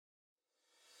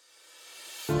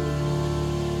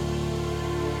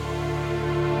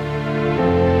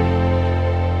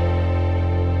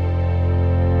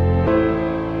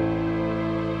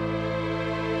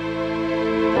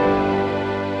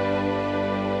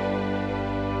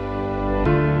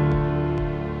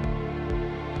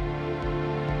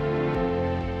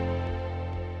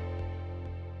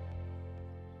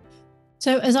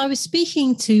So as I was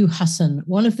speaking to Hassan,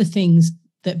 one of the things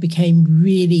that became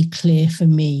really clear for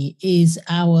me is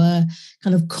our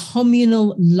kind of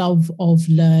communal love of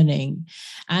learning.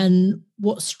 And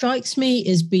what strikes me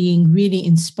as being really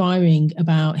inspiring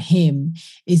about him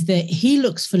is that he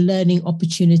looks for learning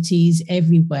opportunities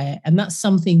everywhere. And that's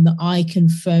something that I can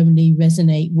firmly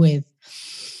resonate with.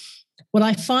 What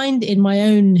I find in my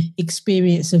own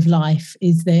experience of life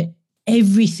is that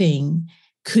everything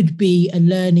could be a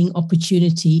learning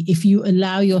opportunity if you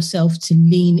allow yourself to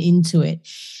lean into it.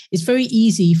 It's very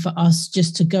easy for us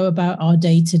just to go about our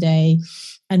day to day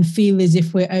and feel as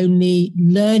if we're only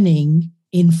learning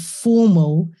in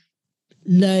formal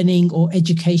learning or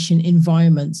education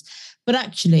environments. But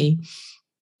actually,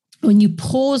 when you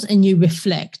pause and you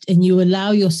reflect and you allow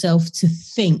yourself to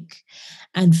think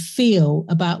and feel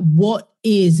about what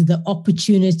is the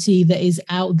opportunity that is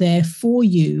out there for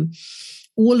you,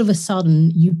 all of a sudden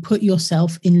you put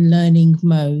yourself in learning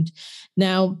mode.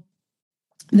 Now,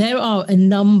 there are a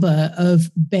number of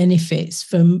benefits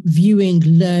from viewing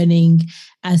learning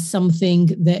as something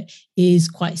that is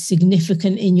quite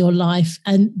significant in your life.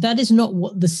 And that is not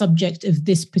what the subject of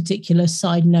this particular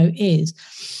side note is.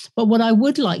 But what I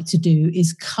would like to do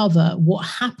is cover what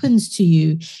happens to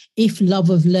you if love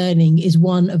of learning is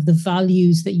one of the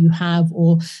values that you have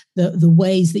or the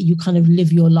ways that you kind of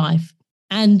live your life.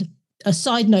 And a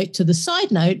side note to the side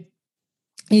note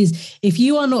is if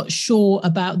you are not sure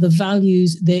about the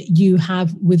values that you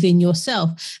have within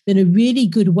yourself, then a really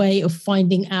good way of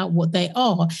finding out what they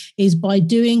are is by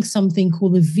doing something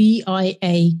called the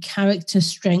VIA Character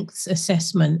Strengths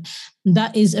Assessment.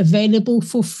 That is available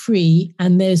for free,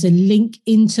 and there's a link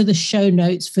into the show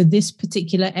notes for this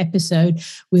particular episode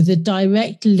with a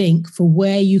direct link for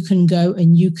where you can go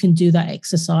and you can do that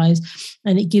exercise.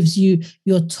 And it gives you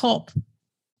your top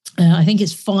I think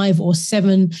it's 5 or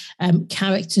 7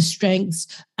 character strengths.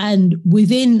 And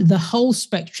within the whole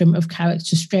spectrum of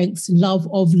character strengths, love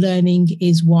of learning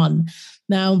is one.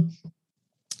 Now,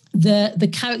 the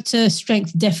character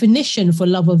strength definition for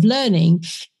love of learning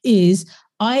is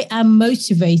I am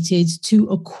motivated to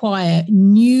acquire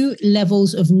new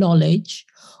levels of knowledge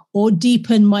or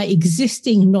deepen my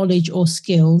existing knowledge or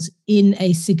skills in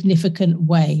a significant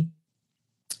way.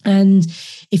 And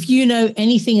if you know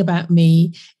anything about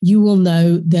me, you will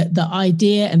know that the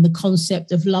idea and the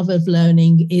concept of love of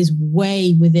learning is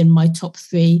way within my top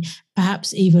 3,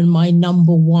 perhaps even my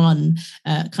number 1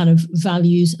 kind of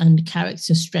values and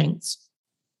character strengths.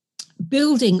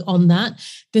 Building on that,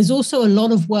 there's also a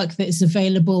lot of work that is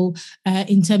available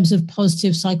in terms of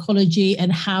positive psychology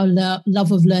and how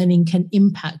love of learning can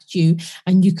impact you.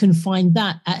 And you can find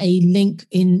that at a link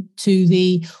into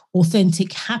the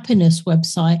Authentic Happiness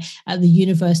website at the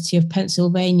University of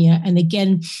Pennsylvania. And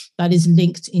again, that is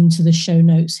linked into the show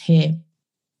notes here.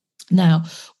 Now,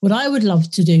 what I would love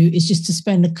to do is just to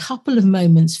spend a couple of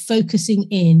moments focusing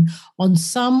in on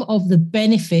some of the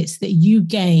benefits that you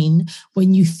gain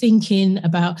when you think in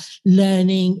about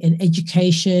learning and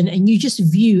education, and you just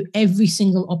view every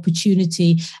single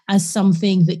opportunity as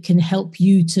something that can help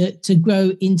you to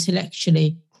grow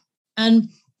intellectually. And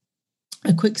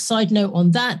a quick side note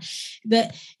on that,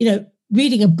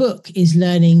 reading a book is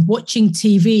learning, watching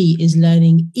TV is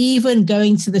learning, even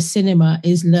going to the cinema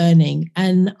is learning.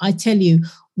 And I tell you,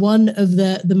 one of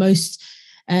the most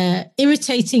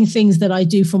irritating things that I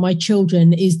do for my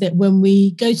children is that when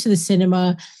we go to the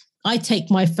cinema, I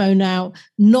take my phone out,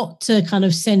 not to kind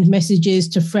of send messages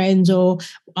to friends or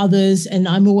others. And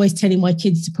I'm always telling my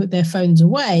kids to put their phones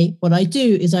away. What I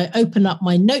do is I open up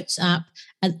my notes app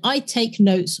and I take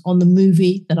notes on the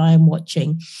movie that I am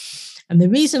watching. And the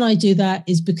reason I do that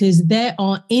is because there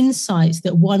are insights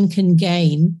that one can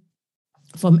gain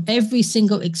from every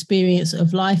single experience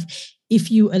of life if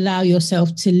you allow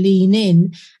yourself to lean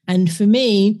in. And for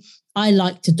me, I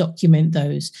like to document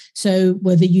those. So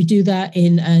whether you do that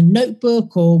in a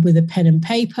notebook or with a pen and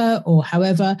paper or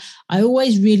however, I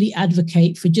always really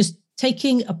advocate for just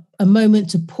taking a moment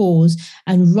to pause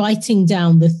and writing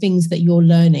down the things that you're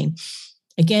learning.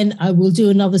 Again, I will do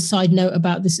another side note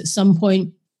about this at some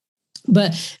point.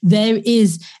 But there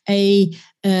is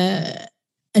another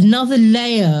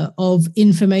layer of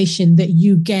information that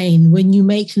you gain when you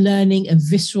make learning a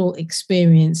visceral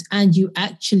experience and you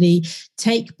actually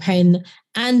take pen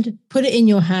and put it in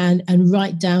your hand and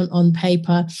write down on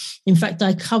paper. In fact,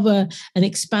 I cover and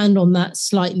expand on that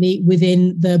slightly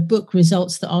within the book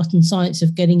Results, the Art and Science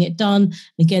of Getting It Done.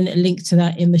 Again, a link to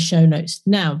that in the show notes.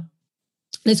 Now,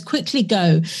 let's quickly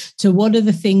go to what are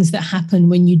the things that happen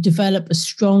when you develop a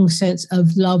strong sense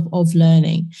of love of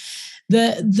learning.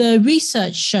 The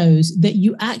research shows that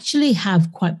you actually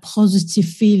have quite positive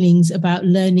feelings about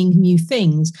learning new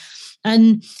things.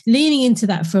 And leaning into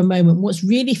that for a moment, what's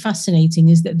really fascinating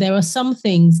is that there are some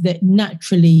things that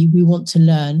naturally we want to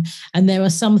learn. And there are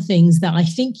some things that I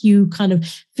think you kind of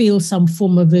feel some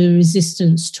form of a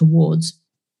resistance towards.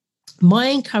 My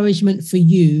encouragement for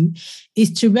you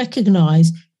is to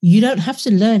recognize you don't have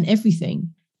to learn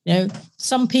everything. You know,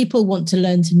 some people want to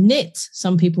learn to knit,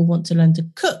 some people want to learn to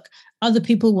cook, other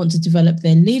people want to develop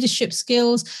their leadership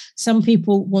skills. Some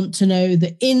people want to know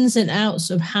the ins and outs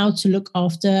of how to look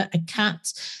after a cat.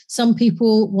 Some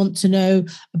people want to know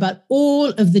about all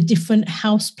of the different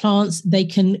house plants they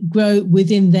can grow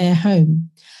within their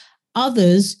home.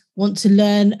 Others want to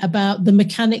learn about the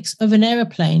mechanics of an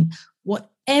aeroplane.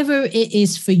 Whatever it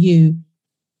is for you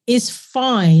is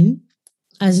fine,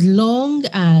 as long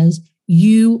as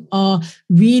you are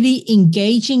really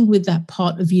engaging with that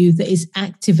part of you that is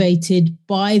activated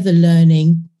by the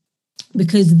learning,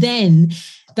 because then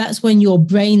that's when your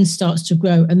brain starts to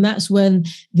grow. And that's when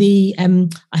the,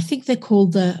 I think they're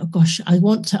called I'm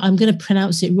going to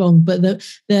pronounce it wrong, but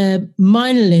the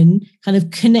myelin kind of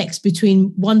connects between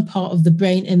one part of the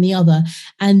brain and the other,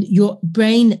 and your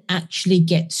brain actually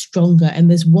gets stronger. And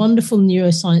there's wonderful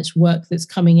neuroscience work that's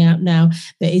coming out now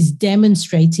that is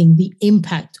demonstrating the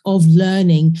impact of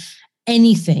learning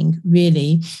anything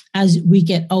really as we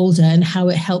get older and how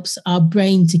it helps our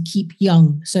brain to keep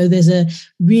young. So there's a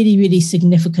really, really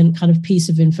significant kind of piece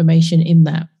of information in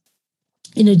that.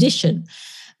 In addition,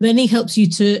 learning helps you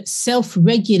to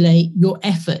self-regulate your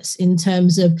efforts in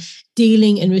terms of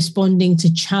dealing and responding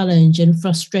to challenge and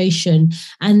frustration,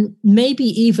 and maybe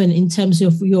even in terms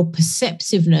of your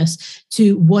perceptiveness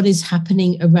to what is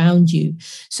happening around you.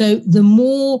 So the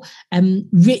more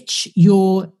rich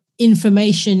your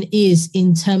information is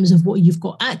in terms of what you've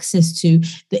got access to,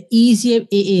 the easier it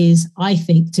is, I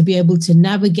think, to be able to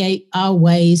navigate our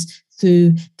ways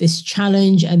through this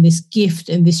challenge and this gift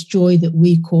and this joy that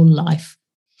we call life.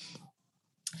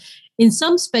 In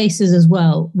some spaces as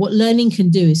well, what learning can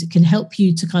do is it can help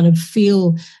you to kind of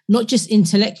feel not just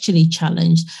intellectually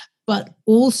challenged, but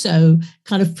also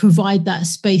kind of provide that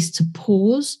space to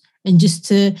pause and just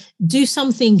to do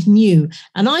something new.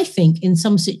 And I think in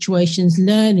some situations,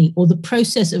 learning or the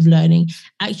process of learning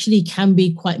actually can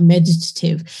be quite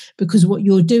meditative, because what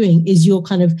you're doing is you're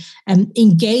kind of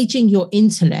engaging your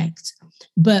intellect,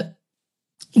 but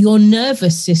your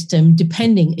nervous system,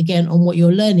 depending again on what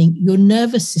you're learning, your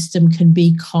nervous system can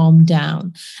be calmed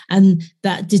down. And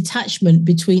that detachment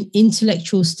between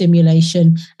intellectual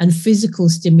stimulation and physical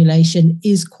stimulation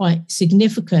is quite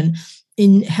significant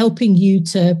in helping you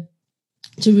to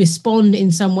respond in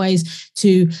some ways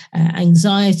to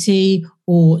anxiety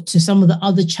or to some of the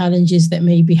other challenges that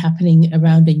may be happening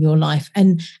around in your life.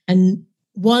 And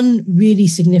one really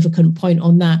significant point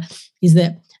on that is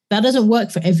that doesn't work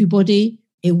for everybody.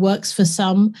 It works for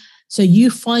some. So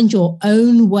you find your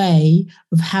own way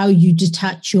of how you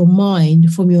detach your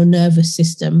mind from your nervous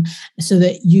system so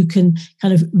that you can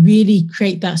kind of really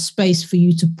create that space for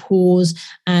you to pause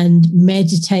and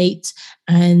meditate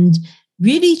and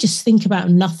really just think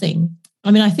about nothing. I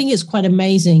mean, I think it's quite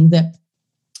amazing that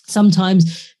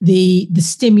sometimes the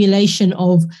stimulation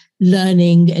of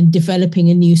learning and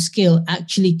developing a new skill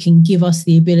actually can give us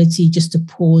the ability just to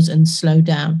pause and slow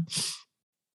down.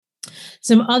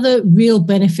 Some other real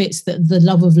benefits that the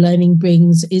love of learning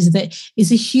brings is that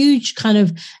it's a huge kind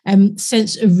of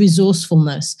sense of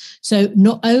resourcefulness. So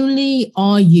not only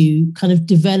are you kind of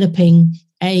developing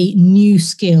a new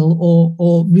skill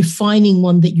or refining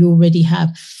one that you already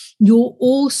have, you're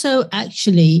also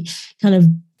actually kind of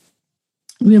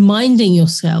reminding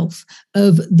yourself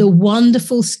of the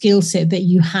wonderful skill set that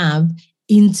you have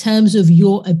in terms of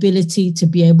your ability to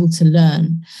be able to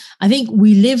learn. I think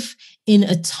we live in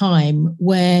a time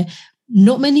where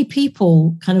not many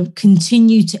people kind of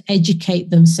continue to educate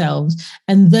themselves,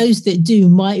 and those that do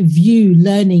might view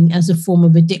learning as a form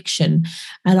of addiction.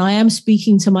 And I am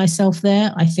speaking to myself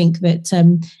there. I think that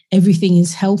everything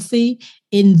is healthy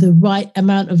in the right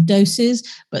amount of doses,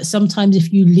 but sometimes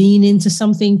if you lean into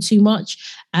something too much,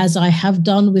 as I have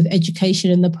done with education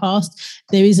in the past,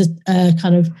 there is a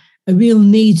kind of a real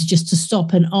need just to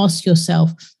stop and ask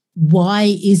yourself,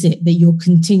 why is it that you're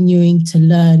continuing to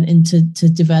learn and to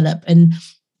develop? And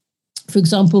for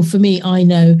example, for me, I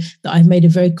know that I've made a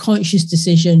very conscious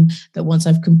decision that once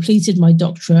I've completed my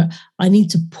doctorate, I need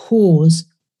to pause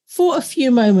for a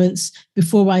few moments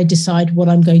before I decide what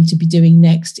I'm going to be doing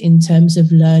next in terms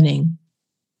of learning.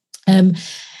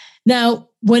 Now,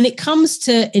 when it comes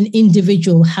to an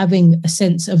individual having a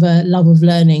sense of a love of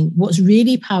learning, what's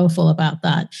really powerful about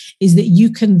that is that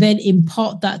you can then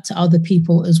impart that to other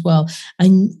people as well.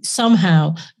 And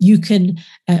somehow you can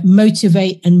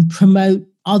motivate and promote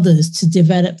others to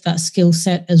develop that skill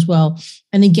set as well.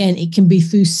 And again, it can be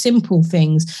through simple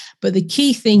things. But the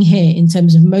key thing here in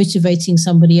terms of motivating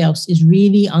somebody else is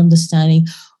really understanding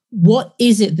what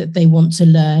is it that they want to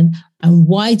learn and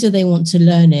why do they want to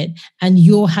learn it? And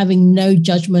you're having no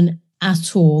judgment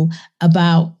at all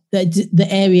about the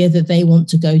area that they want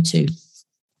to go to.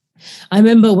 I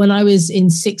remember when I was in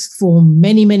sixth form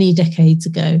many, many decades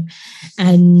ago,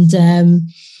 and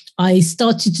I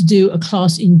started to do a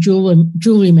class in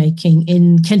jewelry making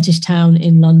in Kentish Town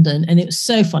in London. And it was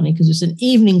so funny because it was an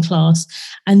evening class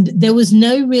and there was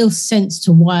no real sense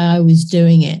to why I was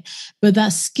doing it. But that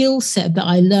skill set that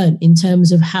I learned in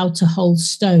terms of how to hold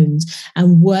stones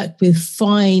and work with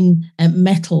fine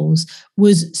metals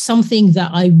was something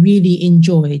that I really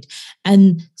enjoyed.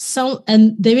 And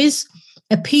there is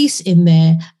a piece in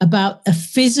there about a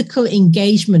physical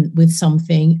engagement with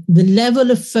something, the level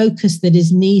of focus that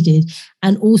is needed,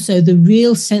 and also the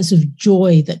real sense of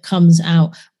joy that comes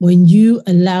out when you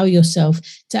allow yourself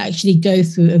to actually go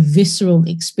through a visceral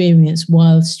experience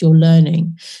whilst you're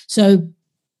learning. So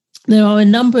there are a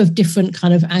number of different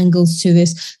kind of angles to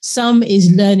this. Some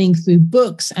is learning through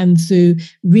books and through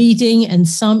reading, and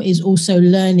some is also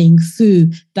learning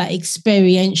through that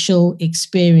experiential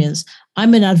experience.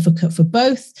 I'm an advocate for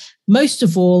both. Most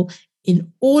of all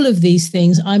of these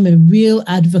things, I'm a real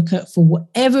advocate for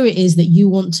whatever it is that you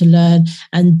want to learn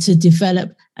and to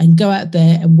develop, and go out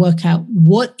there and work out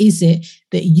what is it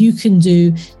that you can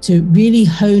do to really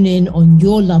hone in on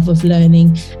your love of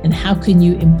learning and how can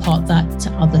you impart that to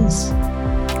others.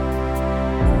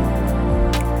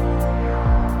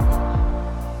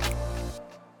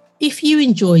 If you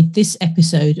enjoyed this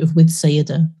episode of With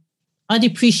Saiyyidah, I'd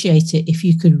appreciate it if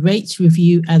you could rate,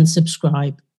 review, and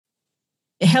subscribe.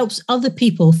 It helps other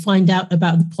people find out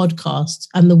about the podcast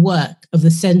and the work of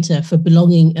the Centre for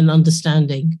Belonging and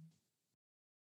Understanding.